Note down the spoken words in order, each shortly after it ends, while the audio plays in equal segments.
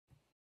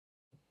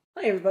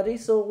Hi everybody,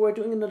 so we're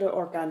doing another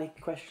organic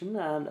question,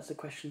 and that's a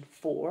question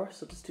 4.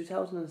 So this is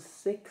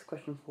 2006,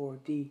 question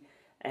 4D,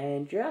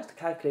 and you're asked to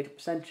calculate the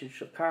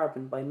percentage of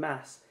carbon by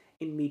mass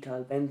in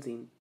methyl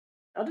benzene.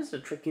 Now this is a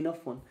tricky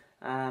enough one,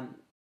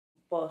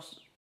 but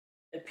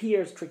it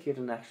appears trickier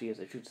than it actually is,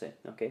 I should say.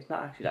 Okay, it's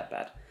not actually that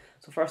bad.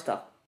 So first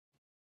up,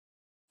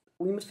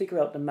 we must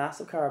figure out the mass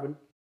of carbon,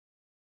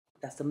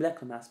 that's the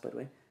molecular mass by the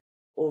way,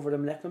 over the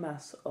molecular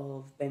mass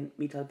of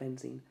methyl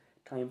benzene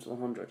times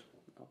 100,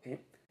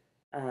 okay?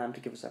 To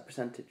give us that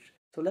percentage.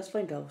 So let's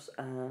find out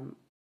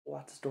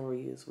what the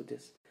story is with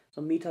this.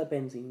 So methyl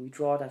benzene, we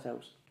draw that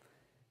out.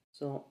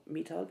 So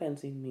methyl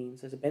benzene means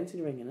there's a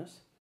benzene ring in it.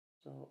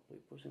 So we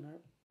put in our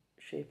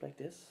shape like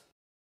this.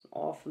 It's an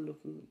awful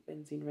looking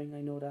benzene ring, I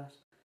know that.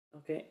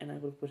 Okay, and I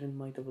will put in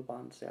my double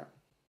bonds there.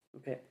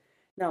 Okay,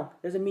 now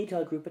there's a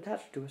methyl group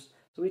attached to us.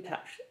 So we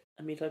attach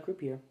a methyl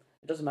group here.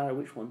 It doesn't matter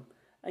which one.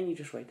 And you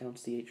just write down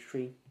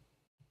CH3.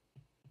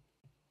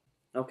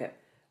 Okay,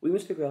 we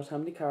must figure out how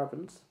many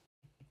carbons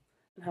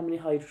and how many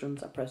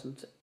hydrogens are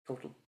present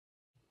total.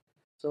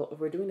 So if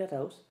we're doing that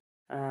out,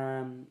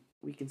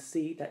 we can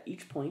see that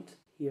each point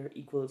here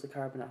equals a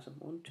carbon atom.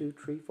 1, 2,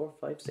 3, 4,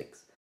 5,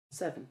 6,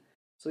 7.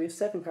 So we have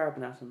 7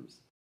 carbon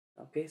atoms.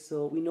 Okay,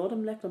 so we know the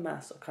molecular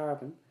mass of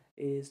carbon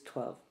is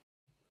 12.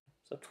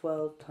 So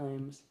 12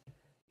 times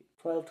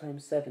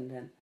 7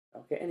 then.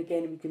 Okay, and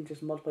again we can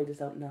just multiply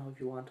this out now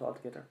if you want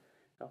altogether.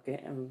 Okay,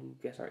 and we'll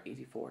get our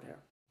 84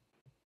 there.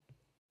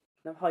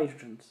 Now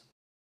hydrogens.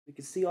 We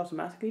can see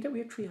automatically that we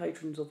have 3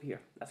 hydrogens over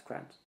here. That's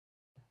grand.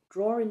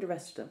 Draw in the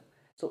rest of them.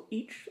 So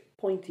each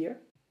point here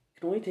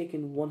can only take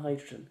in 1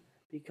 hydrogen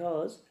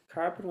because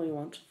carbon only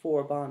wants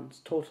 4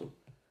 bonds total.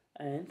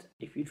 And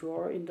if you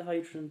draw in the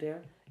hydrogen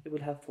there, it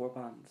will have 4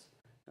 bonds.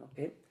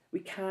 Okay, we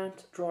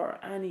can't draw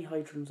any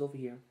hydrogens over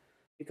here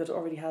because it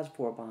already has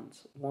 4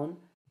 bonds. 1,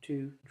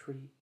 2, 3,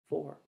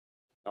 4.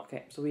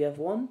 Okay, so we have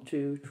 1,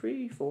 2,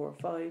 3, 4,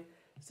 5,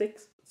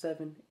 6,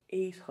 7,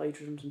 8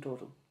 hydrogens in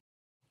total.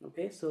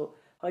 Okay, so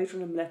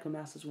hydrogen molecular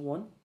mass is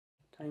 1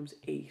 times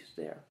 8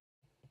 there.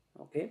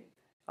 Okay,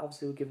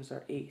 obviously will give us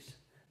our 8.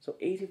 So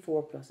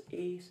 84 plus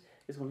 8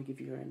 is going to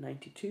give you your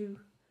 92.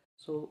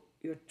 So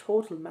your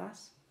total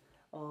mass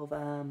of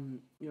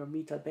your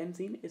methyl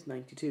benzene is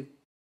 92.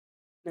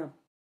 Now,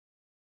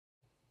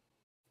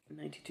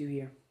 92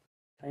 here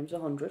times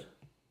 100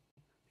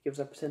 gives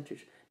our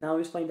percentage. Now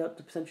we just find out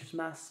the percentage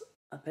mass,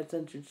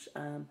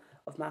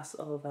 of mass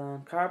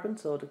of carbon.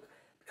 So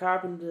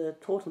the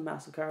total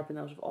mass of carbon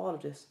out of all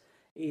of this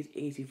is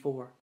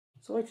 84.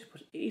 So I just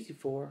put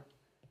 84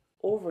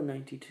 over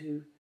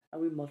 92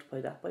 and we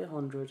multiply that by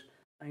 100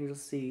 and you'll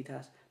see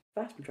that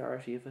the vast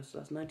majority of it, so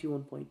that's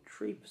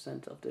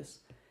 91.3% of this,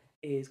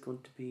 is going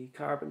to be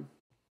carbon.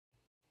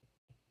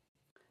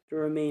 The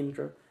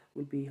remainder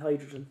will be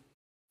hydrogen.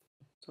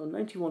 So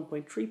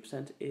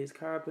 91.3% is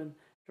carbon,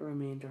 the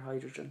remainder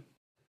hydrogen.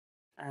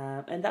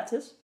 And that's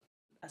it.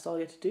 That's all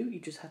you have to do. You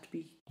just have to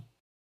be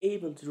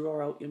able to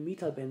draw out your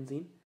methyl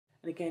benzene.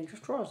 And again,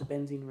 just draw out a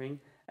benzene ring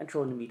and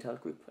throw in the methyl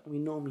group. And we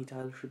know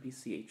methyl should be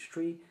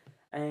CH3.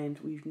 And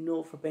we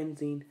know for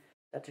benzene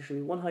that there should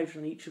be 1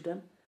 hydrogen in each of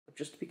them. But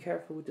just to be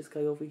careful with this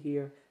guy over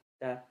here,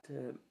 that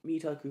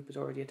methyl group is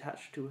already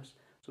attached to it.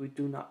 So we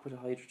do not put a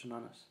hydrogen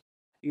on it.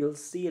 You'll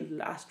see a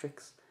little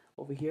asterisk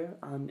over here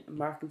on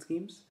marking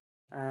schemes.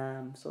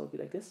 So it'll be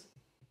like this.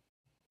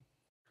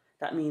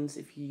 That means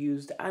if you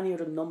used any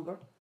other number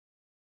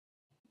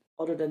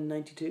other than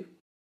 92,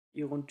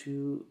 you're going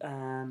to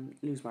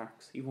lose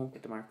marks. You won't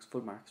get the marks,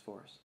 full marks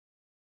for it.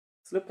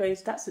 So look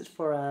guys, that's it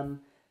for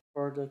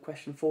the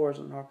question 4s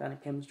on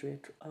organic chemistry.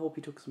 I hope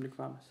you took something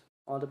from it.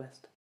 All the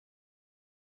best.